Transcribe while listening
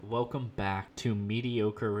welcome back to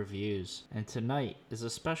Mediocre Reviews. And tonight is a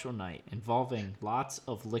special night involving lots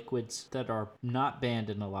of liquids that are not banned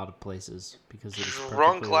in a lot of places because it is Drunk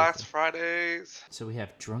perfectly last legal. Fridays. So we have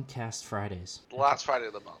Drunkcast Fridays. Last Friday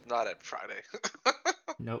of the month, not every Friday.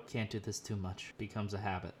 Nope, can't do this too much. Becomes a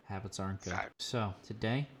habit. Habits aren't good. Exactly. So,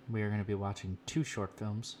 today we are going to be watching 2 short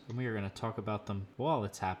films, and we are going to talk about them while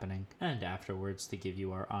it's happening, and afterwards to give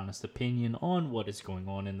you our honest opinion on what is going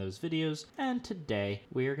on in those videos. And today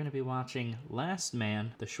we are going to be watching Last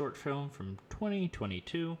Man, the short film from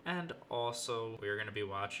 2022, and also we are going to be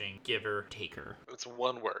watching Giver Taker. It's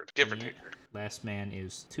one word. Give or Yeah. take. Last Man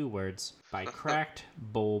is 2 words by Cracked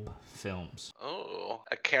Bulb Films. Oh,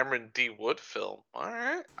 a Cameron D. Wood film. All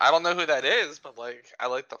right. I don't know who that is, but I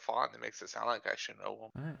like the font. It makes it sound like I should know him.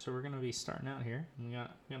 All right, so we're gonna be starting out here. We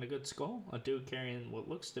got a good skull, a dude carrying what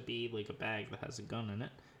looks to be like a bag that has a gun in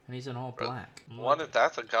it, and he's in all Really? black. One, if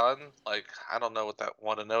that's a gun, I don't know what that.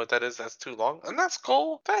 Want to know what that is? That's too long, and that's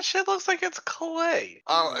cool. That shit looks like it's clay.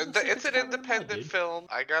 It looks like It's it's an covered in mud, independent dude. film.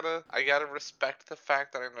 I gotta respect the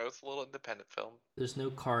fact that I know it's a little independent film. There's no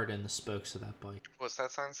card in the spokes of that bike. What's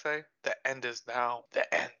that sign say? The end is now.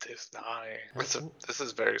 The end is nigh. Oh, This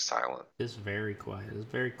is very silent. it's very quiet. It's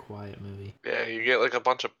a very quiet movie. Yeah, you get like a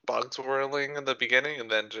bunch of bugs whirling in the beginning and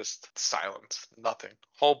then just silence. Nothing.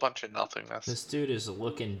 Whole bunch of nothingness. This dude is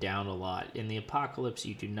looking down a lot. In the apocalypse,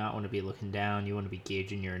 you do not want to be looking down. You want to be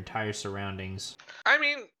gauging your entire surroundings. I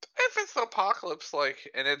mean, if it's the apocalypse,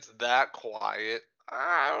 and it's that quiet,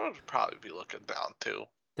 I would probably be looking down too.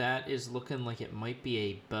 That is looking like it might be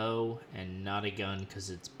a bow and not a gun because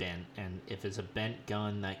it's bent. And if it's a bent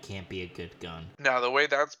gun, that can't be a good gun. Now, the way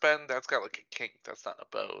that's been, that's got like a kink. That's not a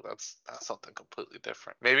bow. That's something completely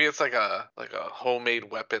different. Maybe it's like a homemade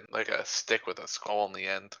weapon, like a stick with a skull on the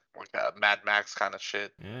end, like a Mad Max kind of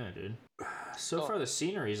shit. Yeah, dude. So far, the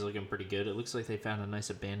scenery is looking pretty good. It looks like they found a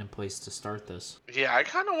nice abandoned place to start this. Yeah, I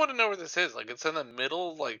kind of want to know where this is. Like, it's in the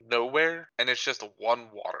middle, like nowhere, and it's just one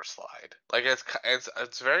water slide. Like,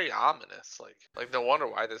 it's very ominous. Like no wonder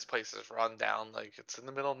why this place is run down. Like, it's in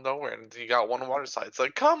the middle of nowhere, and you got one water slide. It's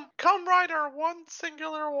like, come ride our one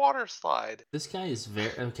singular water slide. This guy is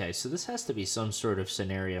very okay. So this has to be some sort of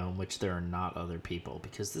scenario in which there are not other people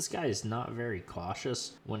because this guy is not very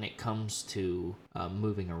cautious when it comes to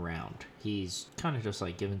moving around. He's kind of just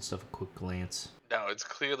like giving stuff a quick glance. No, it's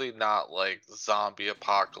clearly not like zombie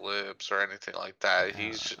apocalypse or anything like that.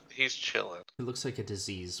 He's chilling. It looks like a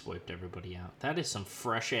disease wiped everybody out. That is some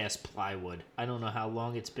fresh ass plywood. I don't know how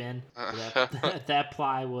long it's been. That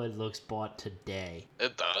plywood looks bought today.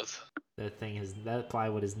 It does. That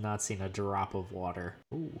plywood has not seen a drop of water.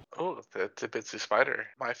 Ooh. Oh, the Bitsy Spider,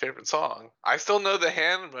 my favorite song. I still know the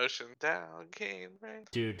hand motion. Down came rain.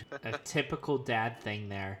 Dude, a typical dad thing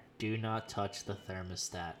there. Do not touch the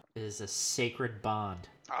thermostat. It is a sacred bond.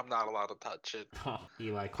 I'm not allowed to touch it.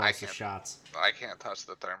 Eli calls the shots. I can't touch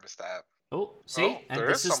the thermostat. Oh, see? And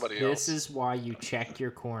there is somebody else. This is why you check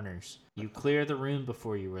your corners. You clear the room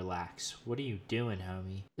before you relax. What are you doing,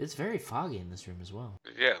 homie? It's very foggy in this room as well.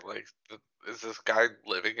 Yeah, is this guy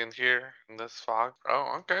living in here in this fog?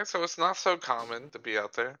 Oh, okay, so it's not so common to be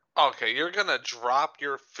out there. Okay, you're gonna drop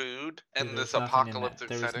your food in Dude, this there's nothing in apocalyptic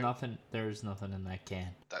setting? There's nothing in that can.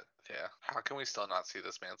 Yeah. How can we still not see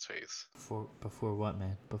this man's face? Before what,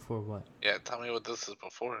 man? Before what? Yeah, tell me what this is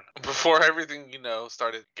before. Before everything,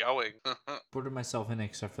 started going. Boarded myself in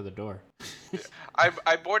except for the door. Yeah.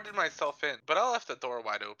 I boarded myself in, but I left the door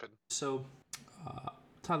wide open. So,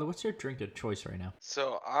 Tyler, what's your drink of choice right now?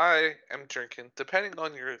 So I am drinking, depending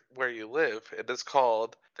on where you live, it is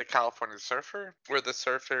called the California Surfer, or the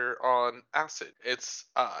Surfer on Acid. It's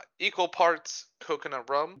equal parts coconut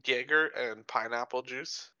rum, Jaeger, and pineapple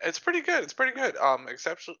juice. It's pretty good. It's pretty good.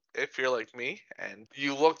 Except if you're like me and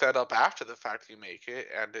you look that up after the fact you make it,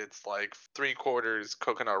 and it's like 3/4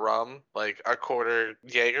 coconut rum, like a quarter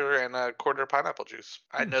Jaeger, and a quarter pineapple juice.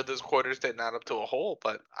 I know those quarters didn't add up to a whole,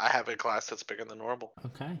 but I have a glass that's bigger than normal.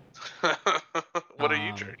 Okay. What are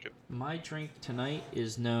you drinking? My drink tonight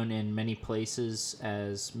is known in many places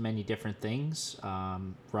as many different things.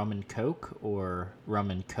 Rum and Coke, or rum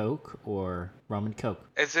and Coke, or rum and Coke.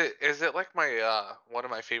 Is it like my one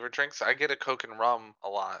of my favorite drinks? I get a Coke and rum a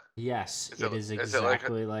lot. Yes, Is it it- is is it like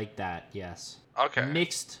exactly like that. Yes. Okay.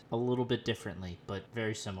 Mixed a little bit differently, but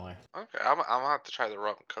very similar. Okay, I'm gonna have to try the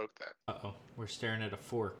rum and Coke then. Uh-oh, we're staring at a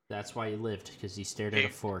fork. That's why he lived, because he stared at a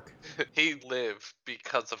fork. He lived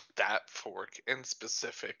because of that fork in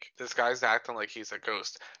specific. This guy's acting like he's a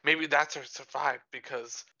ghost. Maybe that's how he survived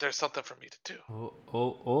because there's something for me to do.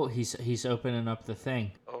 Oh, he's opening up the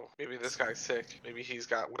thing. Oh, maybe this guy's sick. Maybe he's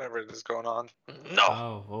got whatever it is going on.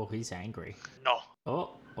 No, Oh, he's angry. no.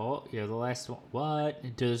 Oh, you're the last one. What?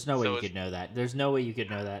 There's no way So you it's- could know that. There's no way you could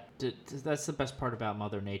know that. That's the best part about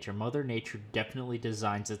Mother Nature. Mother Nature definitely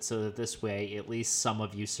designs it so that this way, at least some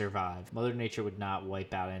of you survive. Mother Nature would not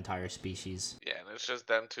wipe out an entire species. Yeah, and it's just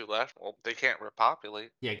them two left. Well, they can't repopulate.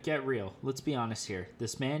 Yeah, get real. Let's be honest here.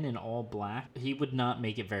 This man in all black, he would not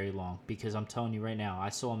make it very long because I'm telling you right now, I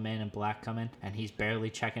saw a man in black come in and he's barely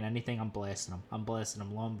checking anything. I'm blasting him. I'm blasting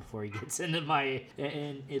him long before he gets into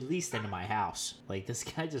at least into my house. Like, this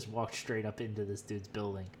guy just walked straight up into this dude's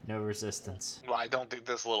building. No resistance. Well, I don't think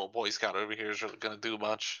this little Boy Scout over here is really gonna do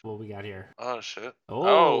much. What we got here? Oh shit.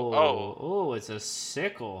 Oh, it's a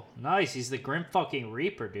sickle. Nice. He's the Grim fucking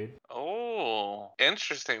Reaper, dude. Oh,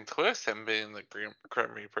 interesting twist. Him being the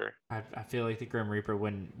Grim Reaper. I feel like the Grim Reaper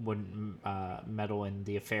wouldn't meddle in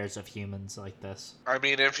the affairs of humans like this. I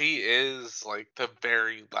mean, if he is like the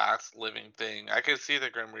very last living thing, I could see the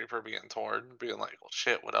Grim Reaper being torn, being like, "Well,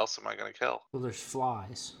 shit, what else am I gonna kill?" Well, there's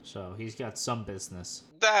flies, so he's got some business.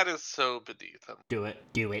 That is so beneath him. Do it.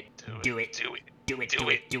 Do it. Do it. Do it. Do it. Do Do it.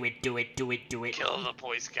 it. Do it. Do it. Do it. Do it. Kill the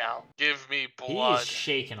Boy Scout. Give me He blood. is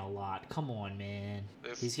shaking a lot. Come on, man.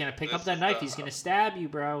 He's gonna pick up this that is knife. the- He's gonna stab you,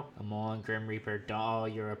 bro. Come on, Grim Reaper. Oh,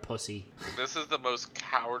 you're a pussy. This is the most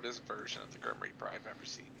cowardice version of the Grim Reaper I've ever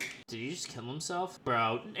seen. Did he just kill himself?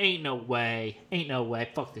 Bro, ain't no way. Ain't no way.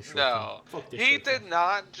 Fuck this short No, film. Fuck this he short film. did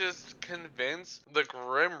not just convince the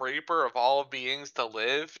Grim Reaper of all beings to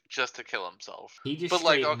live just to kill himself. He just But,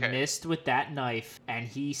 like, straight okay. missed with that knife and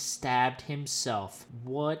he stabbed himself.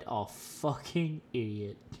 What a fucking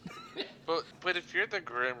idiot. But if you're the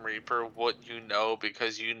Grim Reaper, wouldn't you know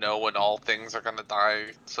because you know when all things are gonna die?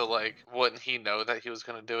 So like, wouldn't he know that he was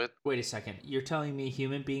gonna do it? Wait a second. You're telling me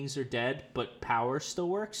human beings are dead, but power still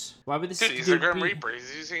works? Why would this Dude, he's a dude Grim be... Reaper.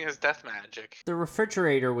 He's using his death magic The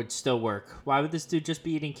refrigerator would still work. Why would this dude just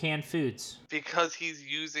be eating canned foods? because he's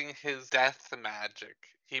using his death magic.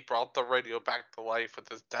 He brought the radio back to life with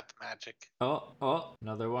his death magic. Oh,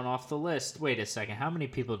 another one off the list. Wait a second. How many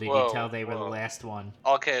people did Whoa, you tell they were the whoa. last one?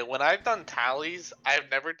 Okay, when I've done tallies, I've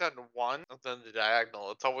never done one and then the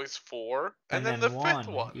diagonal. It's always four, and then the fifth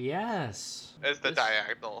one Yes. is the This-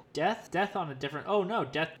 diagonal. Death on a different... Oh, no.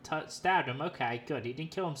 Death stabbed him. Okay, good. He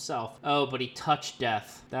didn't kill himself. Oh, but he touched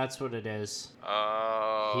death. That's what it is.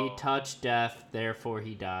 Oh, He touched death, therefore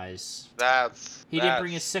he dies. He didn't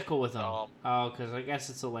bring his that's sickle with him. dumb. Oh, because I guess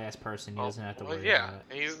it's the last person. He doesn't have to well, worry yeah, about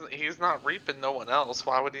it. he's not reaping no one else.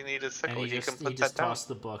 Why would he need a And sickle? he He just, can he put just that down. tossed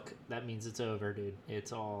the book. That means it's over, dude.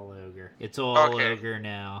 It's all ogre. It's all Okay. ogre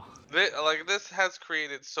now. This has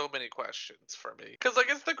created so many questions for me. Cause like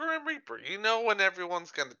it's the Grim Reaper. You know when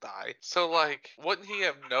everyone's gonna die. So like, wouldn't he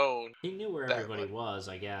have known? He knew where That everybody one. was,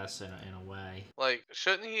 I guess, in a way. Like,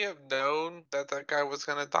 shouldn't he have known that that guy was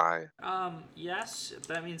gonna die? Yes.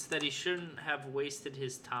 That means that he shouldn't have wasted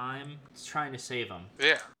his time trying to save him.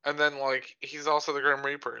 Yeah. And then like he's also the Grim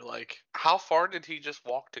Reaper. Like, how far did he just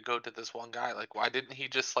walk to go to this one guy? Like, why didn't he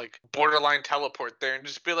just like borderline teleport there and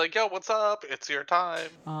just be like, "Yo, what's up? It's your time."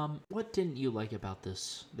 What didn't you like about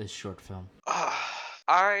this short film?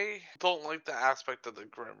 I don't like the aspect of the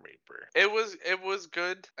Grim Reaper. It was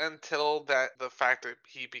good until the fact that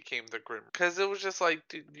he became the Grim, because it was just like,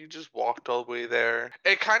 dude, you just walked all the way there.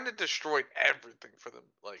 It kind of destroyed everything for them,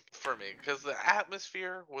 like for me, because the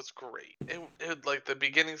atmosphere was great. It like the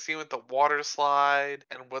beginning scene with the water slide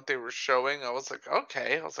and what they were showing. I was like,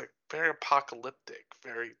 okay. I was like, very apocalyptic,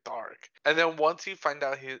 very dark. And then once you find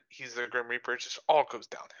out he's the Grim Reaper, it just all goes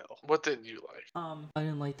downhill. What didn't you like? I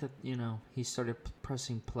didn't like that, he started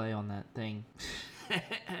pressing play on that thing.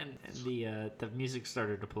 and the music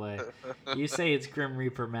started to play. You say it's Grim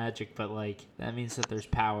Reaper magic, but like that means that there's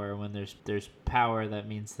power. When there's power, that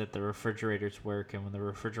means that the refrigerators work, and when the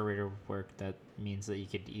refrigerator work, that means that you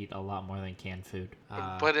could eat a lot more than canned food.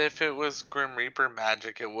 But if it was Grim Reaper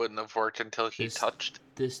magic, it wouldn't have worked until he This- touched.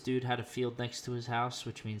 This dude had a field next to his house,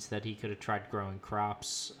 which means that he could have tried growing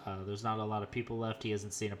crops. There's not a lot of people left. He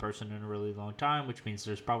hasn't seen a person in a really long time, which means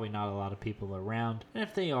there's probably not a lot of people around. And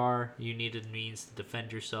if they are, you needed means to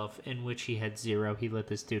defend yourself, in which he had 0. He let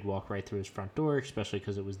this dude walk right through his front door, especially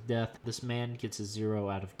because it was death. This man gets a 0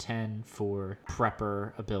 out of 10 for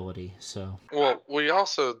prepper ability, so... Well, we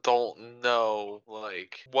also don't know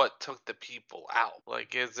like what took the people out.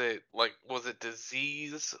 Like, was it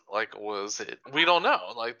disease? Like, was it? We don't know.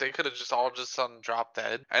 Like, they could have just all just sudden dropped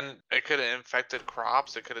dead, and it could have infected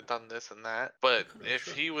crops. It could have done this and that. But if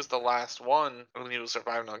he was the last one when he was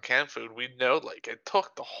surviving on canned food, we know like it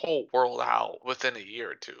took the whole world out within a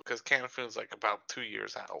year or two, because canned food's like about 2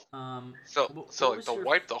 years out. So what like was to your-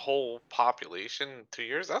 wipe the whole population in 2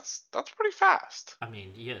 years, that's pretty fast. I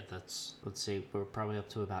mean, yeah, let's see, we're probably up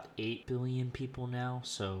to about 8 billion people now,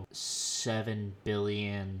 so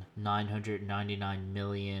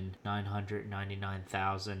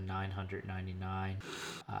 7,999,999,999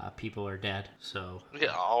 people are dead. So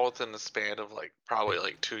Yeah, all within the span of like probably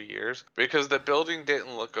like 2 years because the building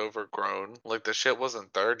didn't look overgrown. Like the shit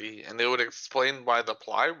wasn't dirty, and it would explain why the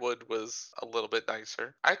plywood was a little bit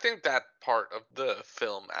nicer. I think that part of the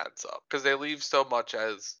film adds up because they leave so much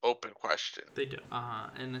as open question. they do,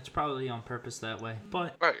 and it's probably on purpose that way.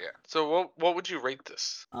 But Oh yeah. So what would you rate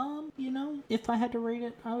this? if I had to rate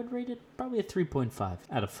it, I would rate it probably a 3.5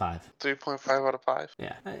 out of 5. 3.5 out of 5.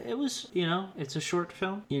 Yeah, it was, it's a short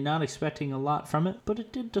film. You're not expecting a lot from it, but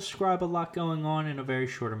it did describe a lot going on in a very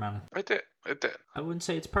short amount of time. It did. It did. I wouldn't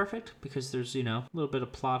say it's perfect because there's, a little bit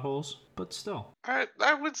of plot holes, but still. I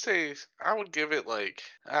would say I would give it like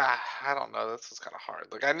I don't know, this is kind of hard.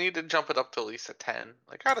 Like I need to jump it up to at least a 10.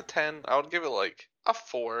 Like out of 10, I would give it like a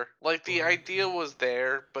 4. Like the idea was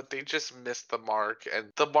there, but they just missed the mark,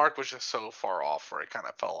 and the mark was just so far off where it kind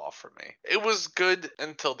of fell off for me. It was good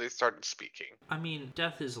until they started speaking. I mean,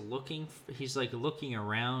 Death is he's like looking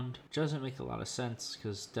around. Doesn't make a lot of sense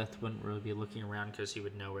because Death wouldn't really be looking around because he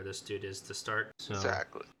would know where this dude is to start. So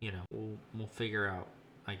Exactly. We'll figure out,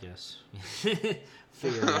 I guess.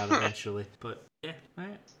 Figure it out eventually. But yeah, all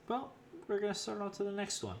right. Well, we're gonna start on to the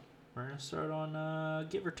next one. We're gonna start on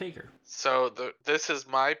Give or Take Her. So this is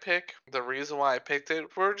my pick. The reason why I picked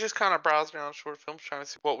it, we're just kind of browsing around short films trying to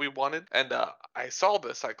see what we wanted, and I saw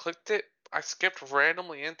this. I clicked it. I skipped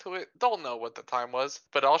randomly into it. Don't know what the time was,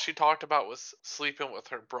 but all she talked about was sleeping with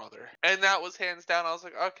her brother, and that was hands down. I was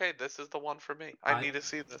like, okay, this is the one for me. I need to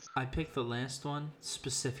see this. I picked the last one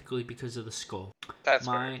specifically because of the skull. That's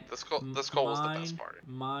right. The skull was the best part.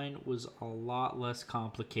 Mine was a lot less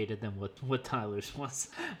complicated than what Tyler's was.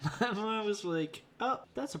 Mine was like, oh,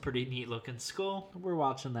 that's a pretty neat looking skull. We're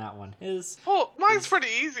watching that one. Well, mine's pretty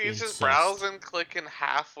easy. It's just browsing, clicking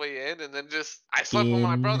halfway in, and then just I slept with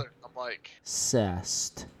my brother. I'm like,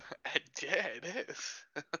 incest. Yeah, it is.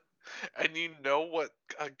 And you know what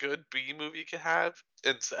a good B movie can have?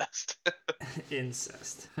 Incest.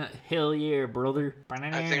 Incest. Hell yeah, brother.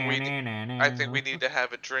 I think we need to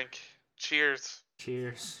have a drink. Cheers.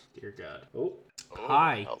 Cheers, dear God. Oh,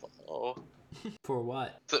 hi. Hello. For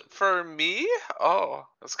what? For me? Oh,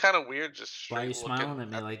 it's kind of weird. Just why are you smiling at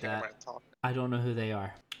me like that? I don't know who they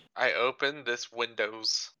are. I opened this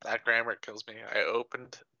Windows. That grammar kills me. I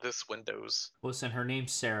opened this Windows. Listen, her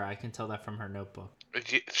name's Sarah. I can tell that from her notebook.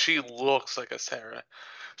 She looks like a Sarah.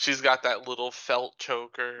 She's got that little felt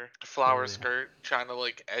choker, flower skirt, trying to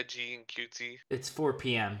like edgy and cutesy. It's 4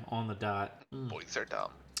 p.m. on the dot. Boys are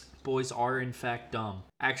dumb. Boys are in fact dumb.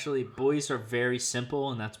 Actually, boys are very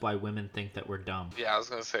simple, and that's why women think that we're dumb. Yeah, I was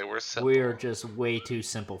gonna say we're simple. We're just way too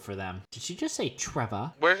simple for them. Did she just say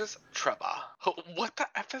Trevor? Where is Trevor? What the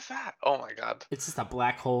F is that? Oh my God. It's just a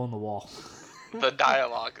black hole in the wall. The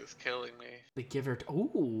dialogue is killing me. The giver.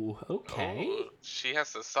 Ooh, okay. Oh, she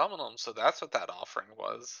has to summon him, so that's what that offering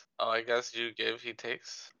was. Oh, I guess you give, he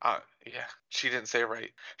takes. Yeah. She didn't say it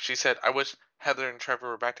right. She said, "I wish Heather and Trevor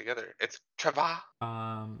were back together." It's Trevor.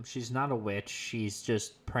 She's not a witch. She's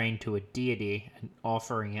just praying to a deity and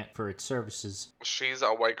offering it for its services. She's a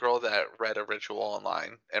white girl that read a ritual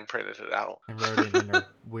online and printed it out. And wrote it in her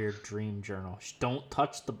weird dream journal. Don't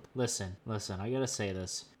touch the... Listen, I gotta say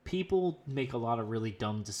this. People make a lot of really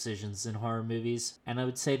dumb decisions in horror movies, and I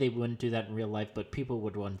would say they wouldn't do that in real life, but people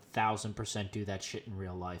would 1000% do that shit in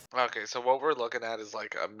real life. Okay, so what we're looking at is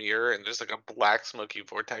like a mirror and just like a black smoky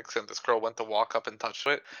vortex, and this girl went to walk up and touch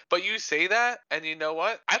it. But you say that, and you know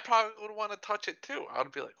what? I probably would want to touch it too. I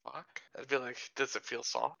would be like, fuck. I'd be like, does it feel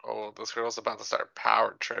soft? Oh, this girl's about to start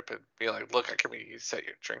power tripping. Be like, look, I can make you set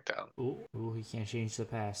your drink down. Ooh, he can't change the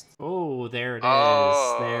past. Oh, there it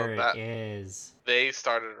is. There it is. They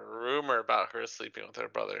started a rumor about her sleeping with her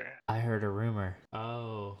brother. I heard a rumor.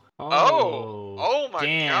 Oh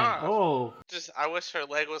my God. Oh. I wish her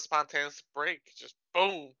leg was spontaneous to break. Just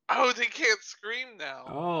boom. Oh, they can't scream now.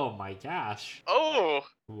 Oh my gosh. Oh.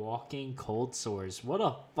 Walking cold sores. What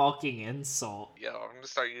a fucking insult. Yo, I'm gonna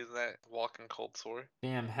start using that. Walking cold sore.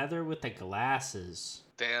 Damn, Heather with the glasses.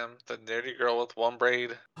 Damn, the nerdy girl with one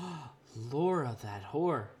braid. Laura, that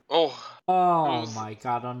whore. Oh my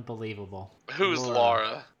God, unbelievable. Who's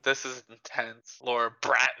Laura? This is intense. Laura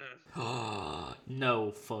Bratton.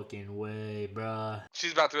 No fucking way, bruh.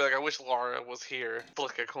 She's about to be like, I wish Laura was here.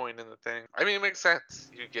 Flick a coin in the thing. I mean, it makes sense.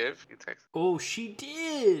 You give, you take. Oh, she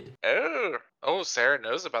did. Oh, Sarah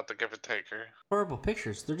knows about the give and taker. Horrible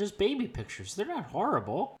pictures. They're just baby pictures. They're not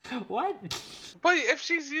horrible. What? But if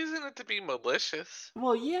she's using it to be malicious.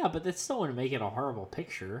 Well, yeah, but that still wouldn't make it a horrible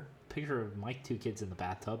picture. Picture of my 2 kids in the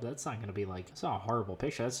bathtub. that's not gonna be like, it's not a horrible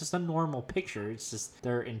picture. That's just a normal picture. It's just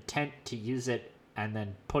their intent to use it and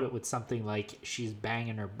then put it with something like she's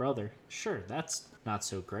banging her brother. Sure, that's not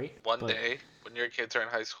so great. One but day, when your kids are in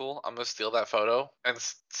high school, I'm gonna steal that photo and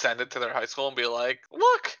send it to their high school and be like,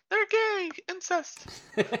 "Look, they're gay, incest."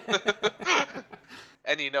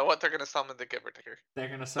 And you know what? They're gonna summon the giver ticker. They're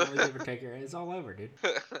gonna suddenly give or take her. It's all over, dude.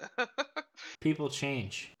 People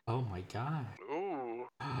change. Oh my god. Ooh.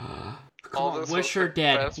 Come All on, this wish was her her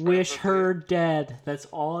dead. best Wish friend's her dead. That's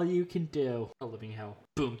all you can do. A living hell.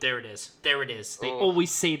 Boom, there it is. There it is. They Ooh. always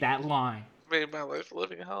say that line. Made my life a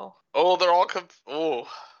living hell. Oh, they're all oh.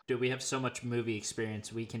 Dude, we have so much movie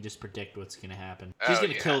experience, we can just predict what's gonna happen. She's Oh,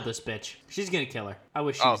 gonna yeah. kill this bitch. She's gonna kill her. I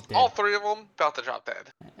wish she Oh, was dead. all three of them about to drop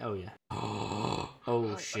dead. Oh, yeah.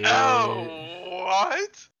 Oh, shit. Oh,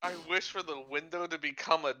 what? I wish for the window to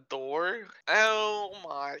become a door. Oh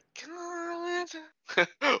my god.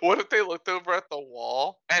 What if they looked over at the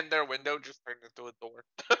wall and their window just turned into a door?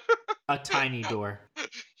 A tiny door.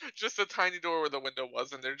 Just a tiny door where the window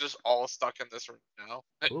was, and they're just all stuck in this room now.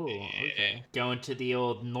 Ooh, okay. Going to the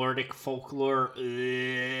old Nordic folklore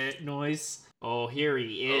noise. Oh, here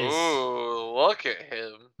he is. Ooh, look at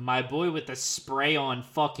him. My boy with the spray on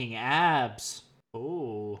fucking abs.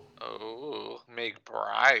 Ooh. Oh, make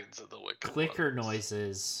brides of the wicked Clicker ones.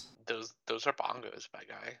 noises. Those are bongos, my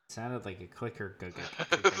guy. Sounded like a clicker. Those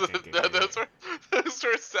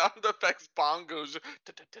are sound effects bongos.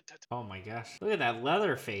 Oh my gosh. Look at that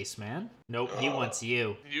leather face, man. Nope, he wants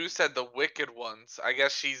you. You said the wicked ones. I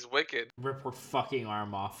guess she's wicked. Rip her fucking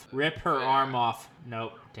arm off. Rip her Yeah. arm off.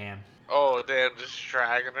 Nope, damn. Oh, damn, just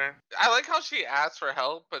dragging her. I like how she asked for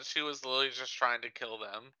help, but she was literally just trying to kill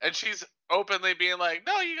them. And she's openly being like,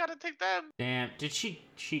 no, you gotta take them. Damn, did she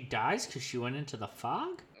dies because she went into the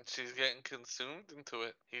fog? She's getting consumed into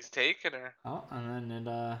it. He's taking her. Oh, and then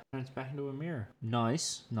it turns back into a mirror.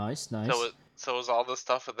 Nice. So is all the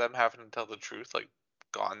stuff of them having to tell the truth like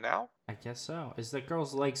gone now? I guess so. Is the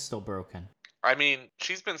girl's leg still broken? I mean,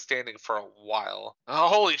 she's been standing for a while. Oh,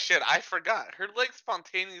 holy shit, I forgot. Her leg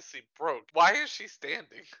spontaneously broke. Why is she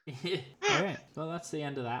standing? Alright, well that's the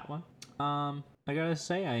end of that one. I gotta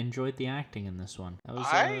say I enjoyed the acting in this one. That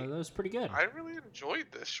was pretty good. I really enjoyed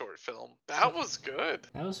this short film. That was good.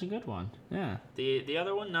 That was a good one. Yeah. The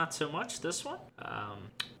other one not so much. This one,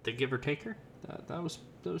 The Giver Taker. That was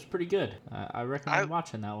pretty good. I recommend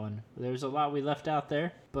watching that one. There's a lot we left out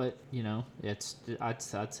there, but you know, I'd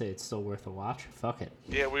say it's still worth a watch. Fuck it.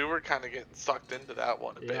 Yeah, we were kind of getting sucked into that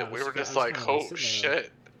one a Yeah, bit. We were just I was like, kinda oh sitting there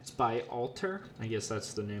shit. It's by Alter. I guess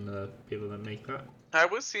that's the name of the people that make that. I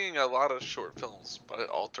was seeing a lot of short films by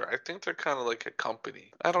Alter. I think they're kind of like a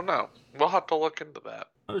company. I don't know. We'll have to look into that.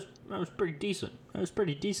 That was pretty decent. That was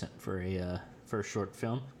pretty decent for a short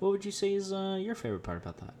film. What would you say is your favorite part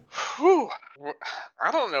about that? Whew.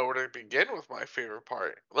 I don't know where to begin with my favorite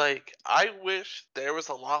part. Like, I wish there was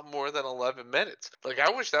a lot more than 11 minutes. Like, I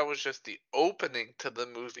wish that was just the opening to the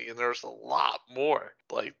movie and there's a lot more.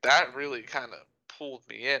 Like, that really kind of pulled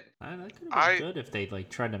me in. That could have been good if they like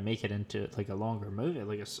tried to make it into like a longer movie,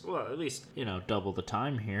 like well, at least double the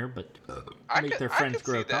time here, but make their friends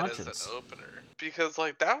grow conscience. As an opener. Because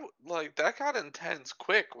like that got intense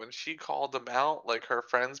quick when she called them out, like her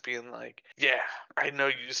friends being like, yeah, I know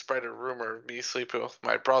you spread a rumor of me sleeping with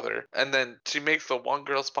my brother. And then she makes the one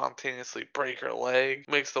girl spontaneously break her leg,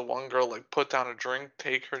 makes the one girl like put down a drink,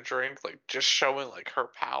 take her drink, like just showing like her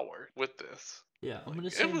power with this. Yeah, I'm gonna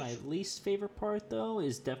say my least favorite part though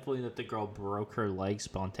is definitely that the girl broke her leg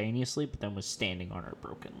spontaneously, but then was standing on her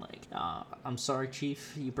broken leg. I'm sorry,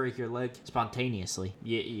 Chief, you break your leg spontaneously.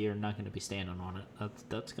 You're not gonna be standing on it.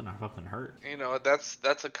 That's gonna fucking hurt. You know, that's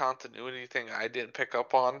a continuity thing I didn't pick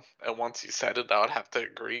up on, and once you said it, I would have to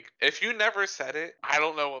agree. If you never said it, I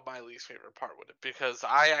don't know what my least favorite part would have, because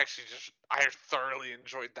I thoroughly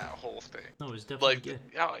enjoyed that whole thing. No, it was definitely Like, good.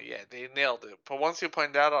 oh yeah, they nailed it. But once you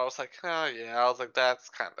pointed out, I was like, oh yeah, I was like, that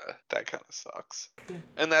kind of sucks. Yeah.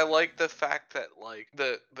 And I like the fact that like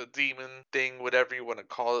the demon thing, whatever you want to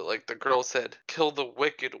call it, like the girl said, kill the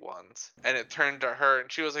wicked ones, and it turned to her, and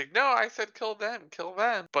she was like, no, I said kill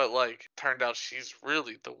them. But like, turned out she's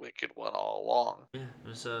really the wicked one all along. Yeah, it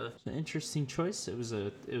was an interesting choice. It was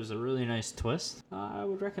a really nice twist. I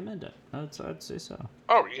would recommend it. I'd say so.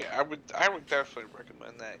 Oh yeah, I would definitely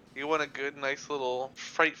recommend that. You want a good, nice little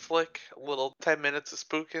fright flick, a little 10 minutes of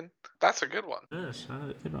spooking? That's a good one. Yes,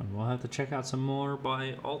 a good one. We'll have to check out some more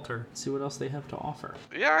by Alter. See what else they have to offer.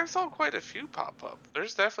 Yeah, I saw quite a few pop up.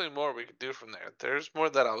 There's definitely more we could do from there. There's more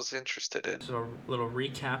that I was interested in. So a little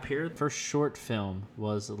recap here. First short film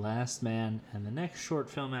was Last Man, and the next short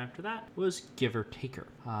film after that was Giver Taker.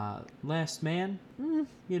 Last Man,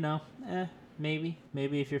 maybe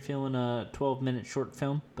if you're feeling a 12-minute short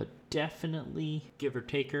film, but definitely Give or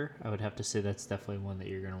Taker. I would have to say that's definitely one that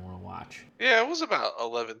you're going to want to watch. Yeah, it was about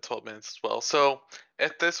 11, 12 minutes as well. So,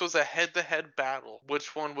 if this was a head-to-head battle,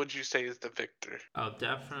 which one would you say is the victor? Oh,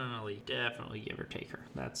 definitely Give or Taker.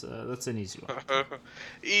 That's an easy one.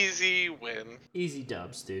 Easy win. Easy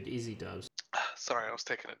dubs, dude. Easy dubs. Sorry, I was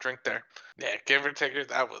taking a drink there. Yeah, Give or Taker,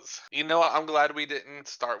 that was. You know what? I'm glad we didn't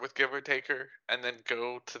start with Give or Taker and then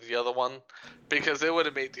go to the other one because it would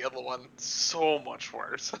have made the other one so much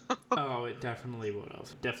worse. Oh, it definitely would have.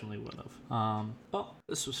 Definitely would have. Well,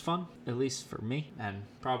 this was fun, at least for me, and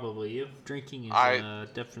probably you. Drinking is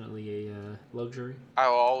definitely a luxury. I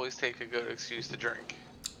will always take a good excuse to drink.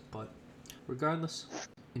 But regardless,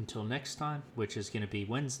 until next time, which is going to be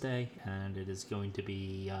Wednesday, and it is going to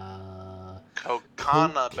be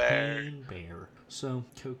Kokana Bear. Cocaine Bear. So,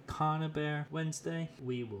 Kokana Bear Wednesday.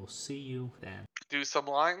 We will see you then. Do some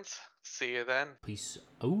lines. See you then. Peace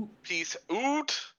out. Peace out.